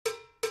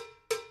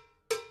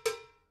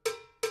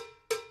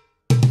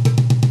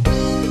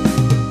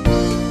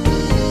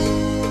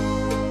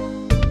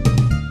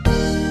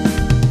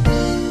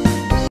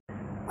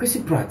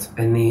Kwesi Pratt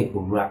ene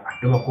owura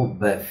Adomako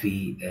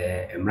Baafi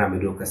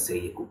emramedo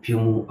kase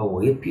yekopemu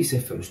awo ye Peace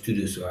FM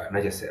studios na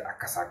je se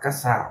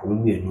akasa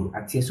omienu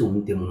atiese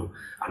omutemu no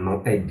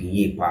ano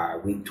ediye pa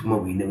we tuma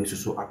we na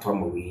so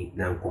atoma we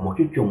na nkomo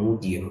twetwemu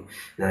die no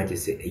na je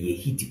se eye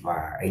hit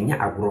pa enya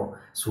agro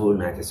so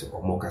na je se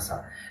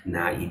omokasa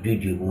na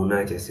yedwedwemu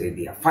na je se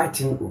they are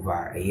fighting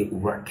over eye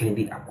owura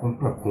Kennedy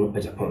akomprakon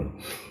Japan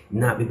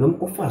na bebem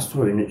kofa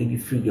story no edi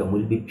free ya mo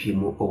be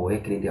piemu awo ye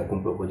Kennedy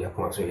akomprakon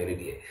Japan so yene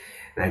die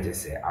na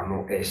just say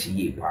ano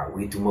she pa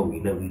we to mo we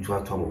na we to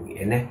atom we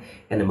ene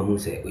mahu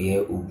say oye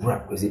owura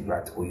Kwesi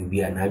Pratt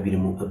oyubia na bi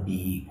mu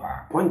abi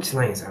pa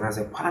punchlines and as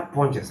a para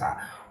punches are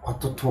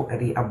ototo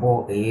ede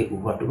abo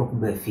owura Adomako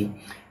Baafi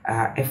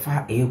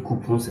efa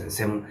kupun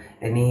sensem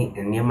ene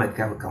niam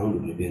ka ho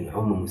bebe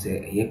no mahu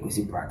say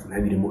Kwesi Pratt na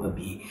bi mu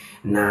abi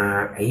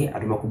na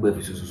Adomako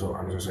Baafi so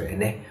ano so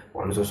ene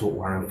ono so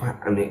wan fa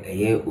ane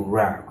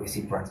owura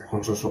Kwesi Pratt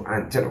honso so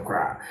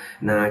antelokra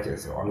na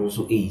just ono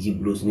so eji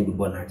blues ni bi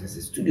na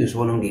just studios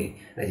one day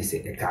na just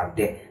e ka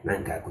de na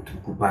nka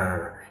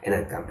kutukupa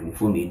ena company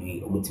for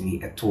me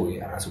omutimi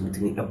etoy ara so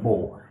omutimi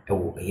ebo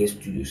ewo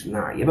studios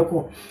na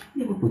yebeko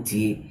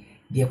tie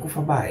dia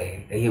kofa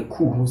bae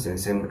cool hu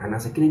sensem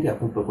anasa Kennedy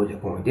akomprakon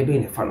Japan de be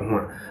ne fa no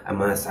ho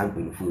ama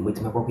sample fu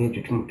omutimi akokye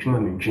twetwuma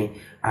mentwe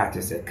a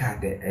just ka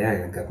de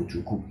nka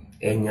kutuku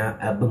enya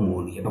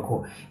abamoni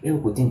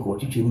yebeko tinko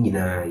twetwe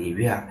nyina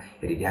yewi a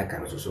yede aka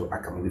no so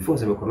aka mo before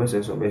se be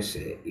commerce so be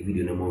share e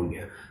video na mo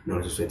nua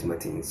na so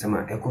etimatin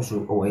sama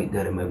ekoso owo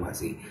gare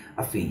magase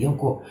afi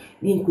yenko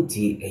ni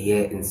nkuti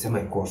nsema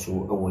ekoso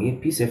owo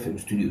Peace FM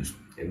studios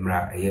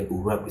emra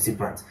owura Kwesi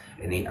Pratt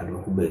ene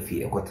Adomako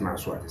Baafi ekotena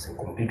so ate se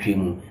kompletwe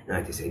mu na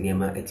ate se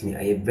niema etimi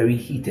very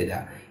heated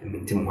a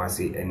mentem ho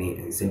ase ene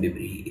nsem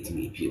bebre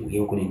etimi epie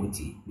yenko ni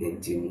nkuti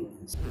ntemu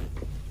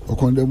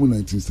okondemu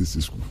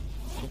 1960 school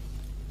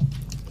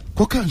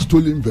Koka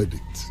stolen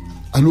verdict,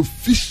 an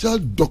official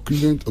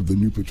document of the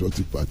New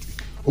Patriotic Party.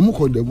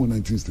 Omukondemu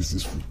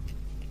 1966.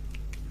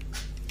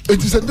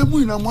 It is a demo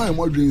in a my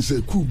modern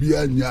say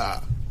Kubia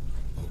nya.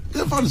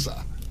 Yeah, fancy.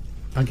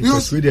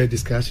 Because we had a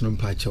discussion on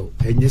Pacho,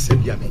 and yes, said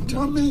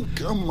Yamenta.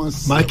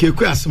 My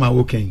Kwesi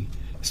working.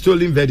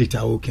 Stolen verdict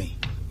are okay.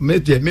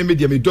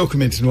 Maybe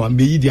documents no and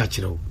be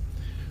idiachero.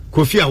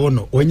 Kofi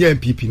Awono, when you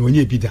MPP, when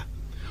you bida.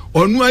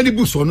 On one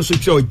bus on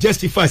so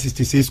justify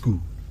 66 school.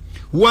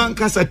 One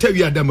kasa tell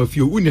you Adam of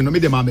you, no me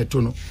dem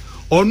ametono.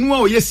 Or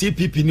no, yes,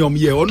 CPP no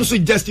me, or no so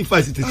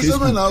justifies it.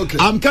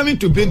 I'm coming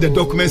to bring the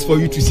documents for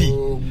you to see.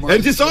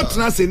 And it's all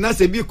trans and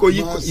Nasa Biko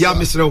ya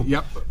Misro.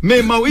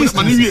 May my ways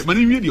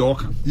money really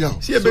orca. Yeah,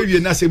 see a baby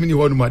and Nasa mini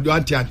one, my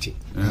auntie.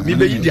 Me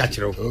be the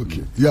actual.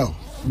 Okay, yeah,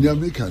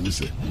 Yamika, you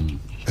say.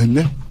 And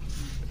then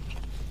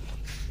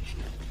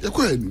you're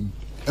quite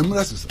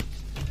embarrassed.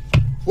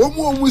 One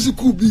more was a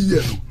coup be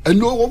here, and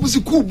no one was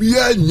a coup be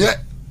here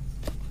yet.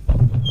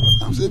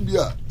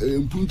 Bia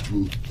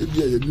mpuntu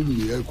ebia ye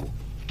nunu eko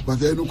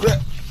but e no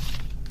kre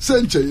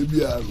senche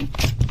ebia no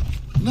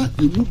na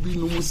emu bi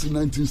no mu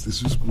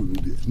 1960 school no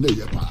de na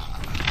ye pa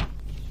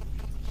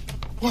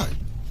why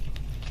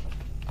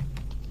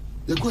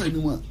ye kwa ni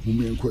mu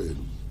mu enko ye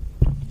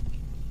no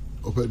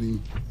opani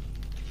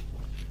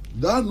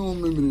da no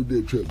memini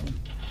de trebu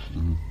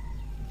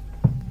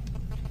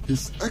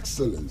His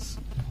Excellency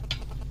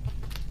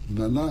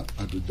Nana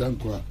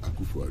Adodanko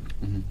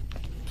Akufo-Addo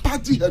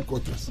Party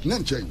headquarters,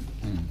 Nenchen.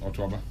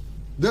 October.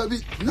 There be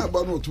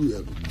never no 2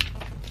 years.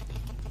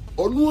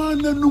 On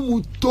one and no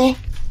muto,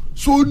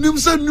 so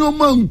Nimsa no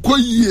man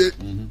quay.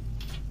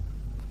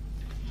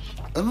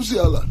 I don't see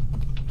Allah.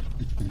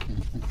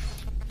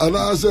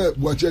 Allah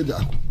said, watch it.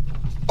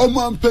 O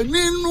man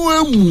penin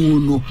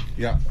no.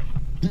 Yeah.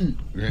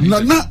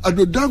 Nana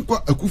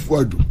Adodanko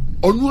Akufo-Addo.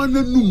 On one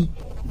and no.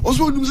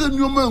 Also, Nimsa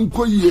no man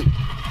quay.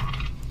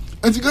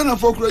 And you can't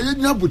afford crying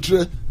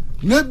Yabutre.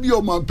 Maybe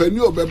your man penny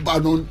or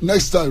banon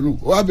next time. No,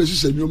 or have a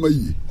sister in your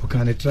may. O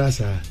can a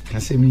trasa, can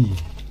say me.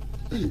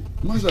 Hey,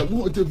 Master,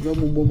 won't take no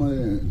more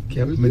money.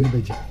 Kept many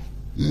better.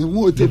 You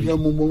won't take no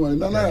more money.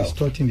 Nana,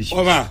 starting the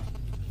over.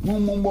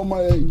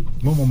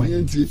 Momo, my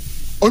auntie.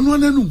 On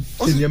one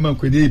and your man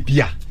could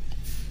be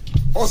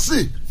or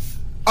see.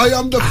 I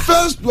am the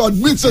first to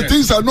admit that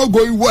things are not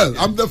going well.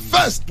 I'm the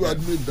first to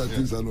admit that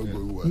things are not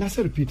going well. That's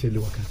repeated,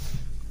 Luaka.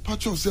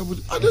 Patch of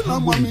 7. I don't know,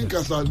 Mammy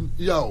Cassan.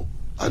 Yow.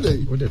 Are they?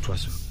 What that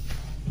was.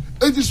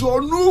 It is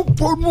all no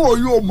pomo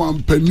your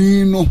man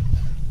penino.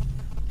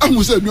 I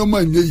must say no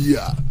man ye.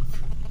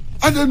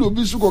 I don't know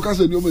Bisuko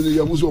Casa no man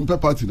ya was on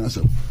party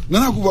nasa.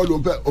 Nana go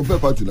on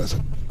party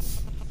nasa.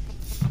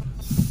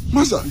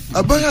 Masa,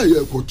 abaya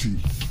ye koti.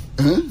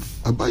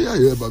 Abaya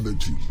ye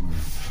babeti.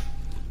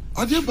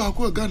 Ade ba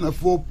ko Ghana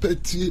for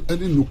petty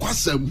and in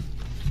kwasem.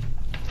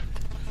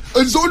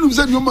 And so you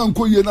say no man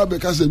ko ye na be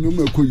kasa no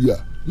man ko ya.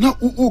 Na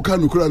u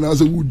kan kura na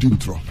say wood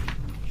intro.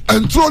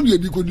 And throw ye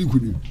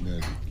dikoni.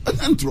 And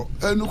intro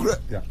and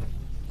yeah.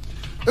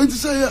 And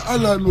say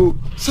ala no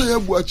say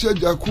buache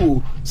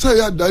jako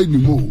say die ni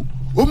mo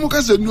o mo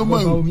ka se no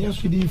man o mi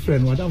asudi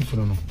friend wadam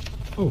fro no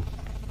oh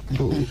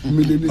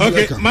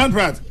Okay, man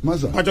Pratt.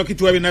 Pacho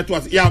kitu every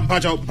network. Yeah,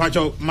 Pacho.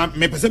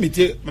 Me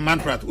perceive man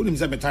Pratt. Who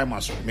himself a time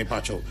master. Me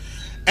Pacho.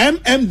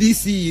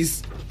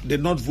 MMDCs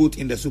did not vote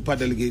in the super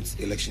delegates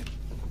election.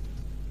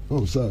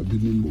 Oh, sir,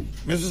 Binimo.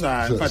 Mr.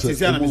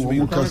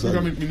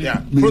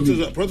 Yeah,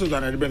 Protos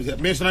and the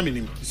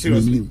Mason.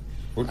 Seriously.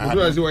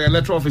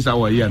 Electoral officer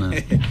or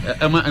Yana.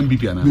 Emma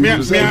MVP. Me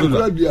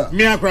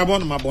a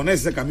crabon my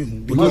bonus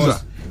coming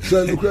because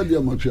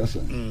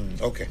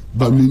okay.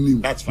 But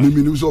that's fine.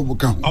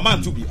 A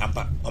man to be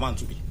ampa. A man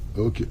to be.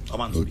 Okay.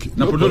 Okay.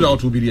 Now producer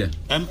to be there.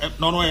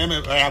 No, I'm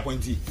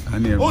appointee.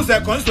 Who's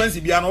the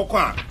constituency be an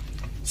okwa?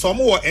 Some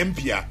more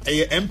MP a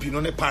MP no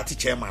ne party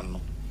chairman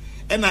no.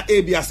 And a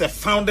AB as a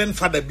founding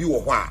father be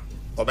or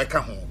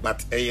beka home,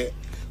 but a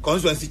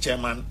constituency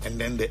chairman and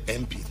then the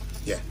MP.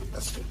 Yeah,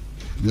 that's true.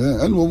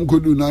 Yeah, and one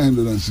could do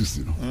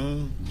 960.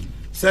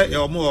 Say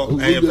your more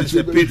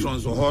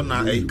patrons or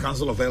a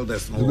council of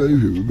elders. No,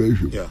 very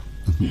few. Yeah.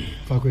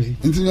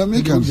 Into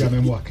Americans. Yeah.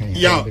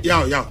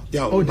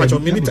 Pacho,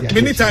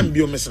 many time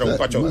you Mr.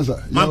 Pacho.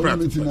 Man Pratt.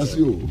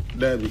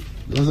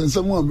 There's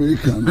some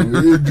American.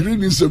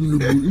 Green in some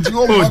new.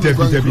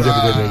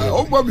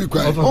 Oh, mommy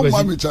cry. Oh,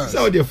 mommy child.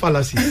 So the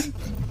fallacies.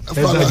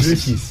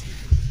 Exaggerations.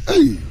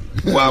 Hey.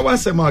 Well,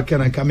 what's a mark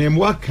and come in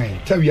what kind?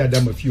 Tell you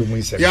Adam a few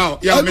months. Yeah,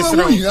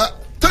 Mr.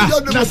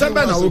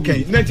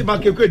 Okay.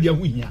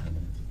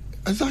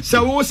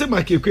 So we say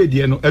my keke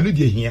dey no enu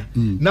dey hia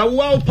na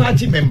wow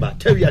party member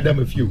tell you Adam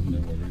a few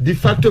de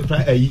facto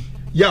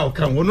ya o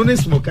kan wono ne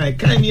smoke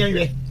kan ne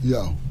anwe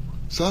ya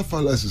sa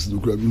fallacies no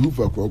kra bi hu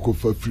fa kwa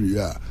fa free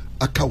ya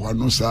aka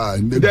wano sa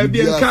and the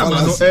be come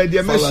no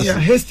the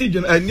machine hasty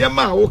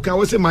nyama wo kan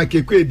wo say my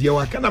keke dey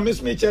wa kana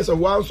miss me chess of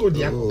wow so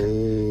dia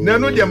na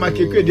no dia my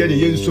keke dey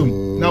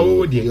yensom na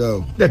wo dey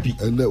that be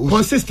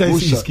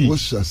consistency is key. What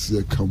shall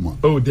say come on?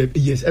 Oh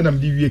yes, and I'm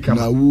the come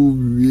now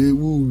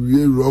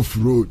we rough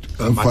road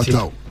and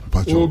fatal.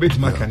 Oh bit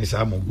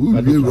makanisa mo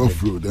we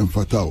rough road and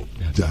fatal.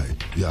 Jai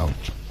yeah.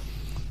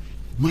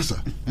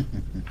 Masa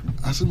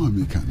asema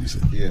mekanisa.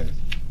 Yeah.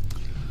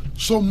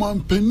 So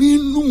man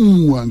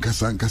peninu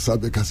ankasa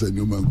be kasa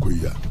nyoma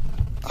nkoya.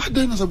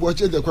 Adena sabo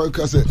ache de kwa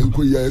kasa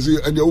nkoya ese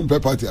and your own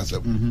party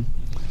asem.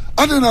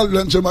 Adena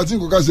lanche Martin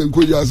ko kasa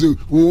nkoya ase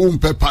own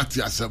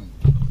party asem.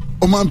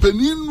 O man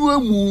peninu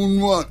emu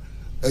no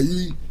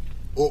ayi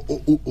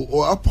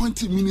o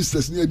appointed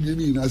ministers near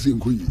Benin na ase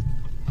nkoyi.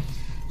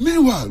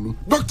 Meanwhile,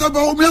 Dr.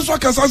 Baomi so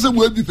kasa se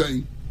mo ebi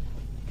pen.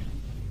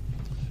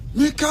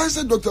 Me ka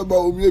say Dr.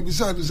 Baomi ebi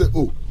say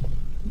oh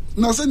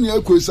na say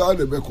near Kwesi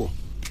na beko.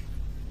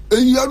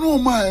 Eya no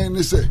man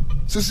ni say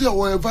say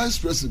our vice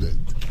president.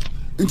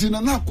 Nti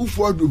na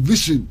Akufo-Addo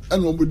vision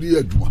and omodi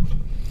aduma.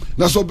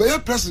 Na so be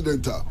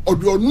president or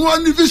do no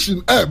any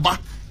vision ba.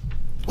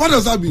 What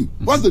does that mean?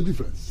 What's the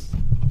difference?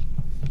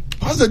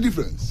 What's the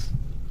difference?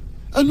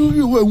 And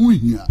we were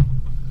here.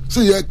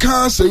 Say you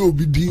can't say you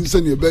be doing say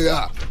you be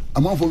a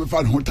man for me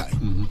find whole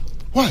time.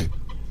 Why?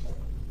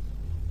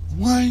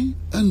 Why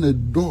and the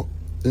door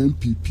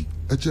MPP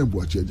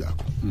Echembo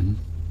Achejako.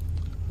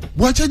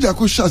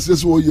 Boachejako shas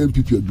this all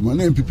MPP aduma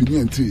na MPP ni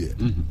ente.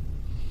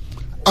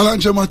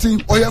 Alanche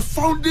Martin or a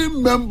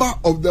founding member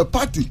of the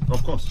party.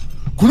 Of course.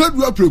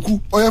 Kunadu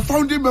Apreku or a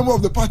founding member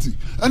of the party.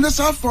 And as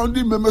our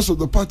founding members of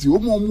the party,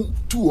 omo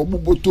two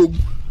omo bottom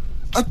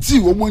ati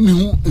omo ni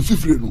hu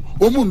efifire no.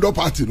 Omo ndo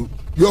party no.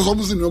 You are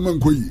almost in omo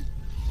nkoyi.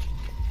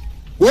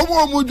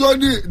 Omo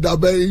join da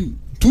bay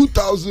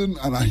 2000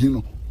 and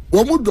ahino.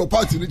 Omo do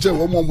party ni che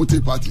omo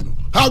take party no.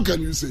 How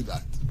can you say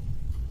that?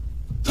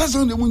 That's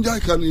on the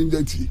Munjai can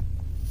indenti.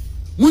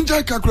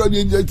 Munjai kakra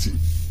ni indenti.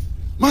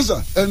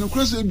 Masa, and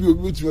Kwesi bi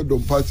obi to do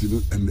party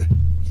no ende.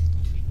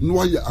 No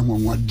why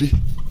amwade.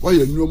 Why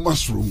no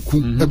mushroom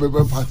kun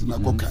ebebe party na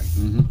kokai.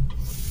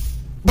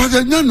 But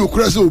then no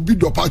Kwesi obi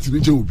do party ni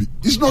che obi.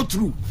 It's not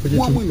true.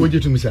 What you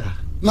to me sir?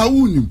 Na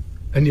wunim.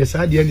 And yes,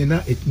 I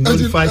na it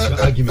nullifies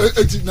your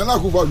argument. Nana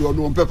Akufo-Addo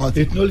no paper.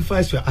 It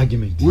nullifies your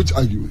argument. Which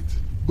argument?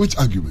 Which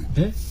argument?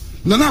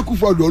 Nana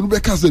Akufo-Addo no be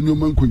kase no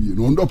man koyi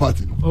no ndo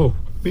party no. Oh,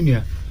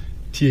 minia.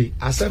 Tie,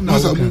 asem na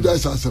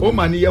o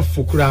mani ye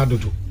fokura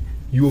dodo.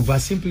 You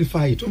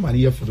oversimplify it. O mani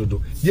ye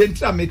fododo. The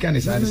entire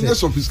mechanics I say.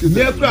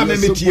 Me kura me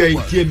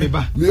tie me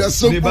ba. Me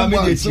ba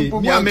me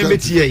tie. Me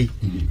tie.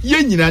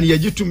 Ye nyina na ye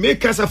jitu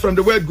make us from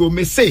the word go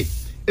me say.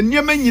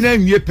 Nyama nyina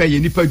nwie pay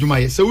nipa dwuma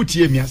ye. Se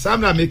utie me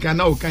asam na make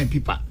na o kan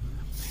pipa.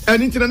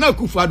 And into na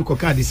Akufo-Addo ko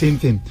the same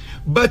thing.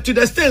 But to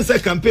the extent say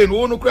campaign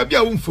wo no kura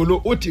bia wo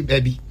follow oti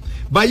baby.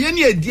 By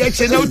any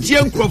direction now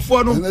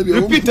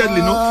repeatedly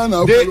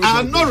no they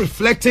are not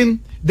reflecting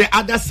the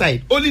other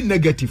side, only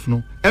negative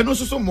no and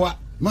also some more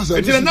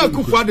it is now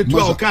Akufo-Addo to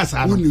our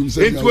casa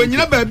it when you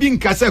never be in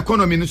casa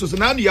economy so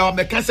now you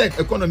are casa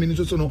economy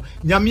so no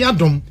nyame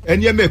adom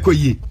and ye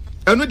mekoyi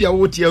eno dia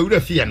wo tie ura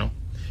fie no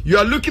you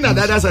are looking at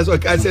the other side so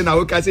can say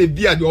now can say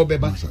be at the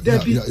obeba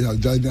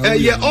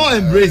yeah all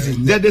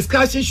embracing the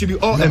discussion should be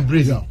all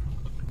embracing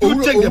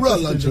take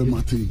the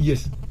Martin.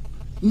 Yes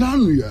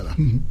Nanu yara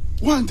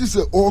one this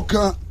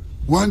oka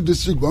one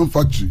district, one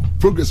factory.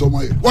 Progress on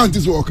my one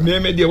is work. And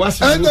then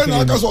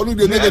I can only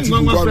the negative.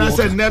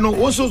 And then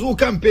also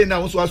campaign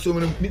now also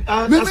assuming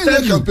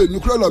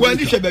when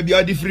you should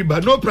be free,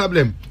 but no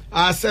problem.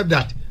 I accept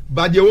that.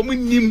 But the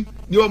woman nim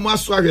you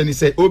must swag and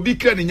say, Obi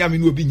Kran and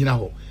Yamin will be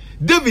now.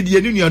 David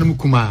Yanian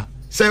Mukuma.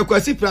 Say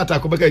Kwesi Pratt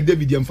akobaka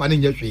David yamfane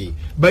nyehwe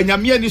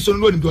banyamia ni so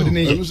no nim do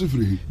ne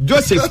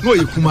Joseph no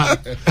yekuma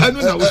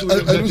anu na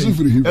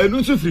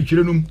wo so free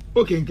twire num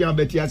okay nke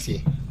abeti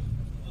ase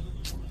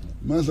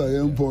masa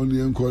yempo ni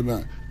enko na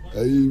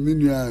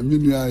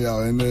minua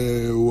ya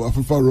ene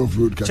afafa rough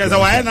road ka cheza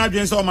wa na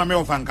adwen so ma me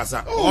ofa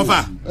nkasa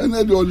ofa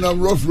ene de onam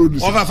rough road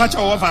ofa facha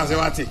ofa se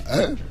wate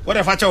what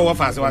the facha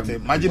ofa se wate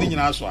magini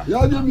nyina so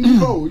ya de mi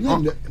go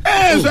nyende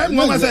so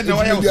mama said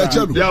no ya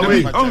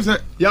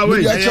ya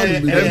we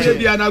e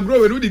bia na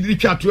grow we di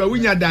twato a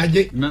wunya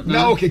daje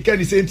na okeka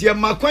ni sentia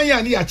makwan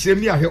ya ne ya kire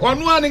mi ahwe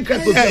ono an nka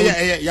to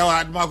ya wa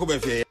Adomako be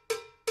fie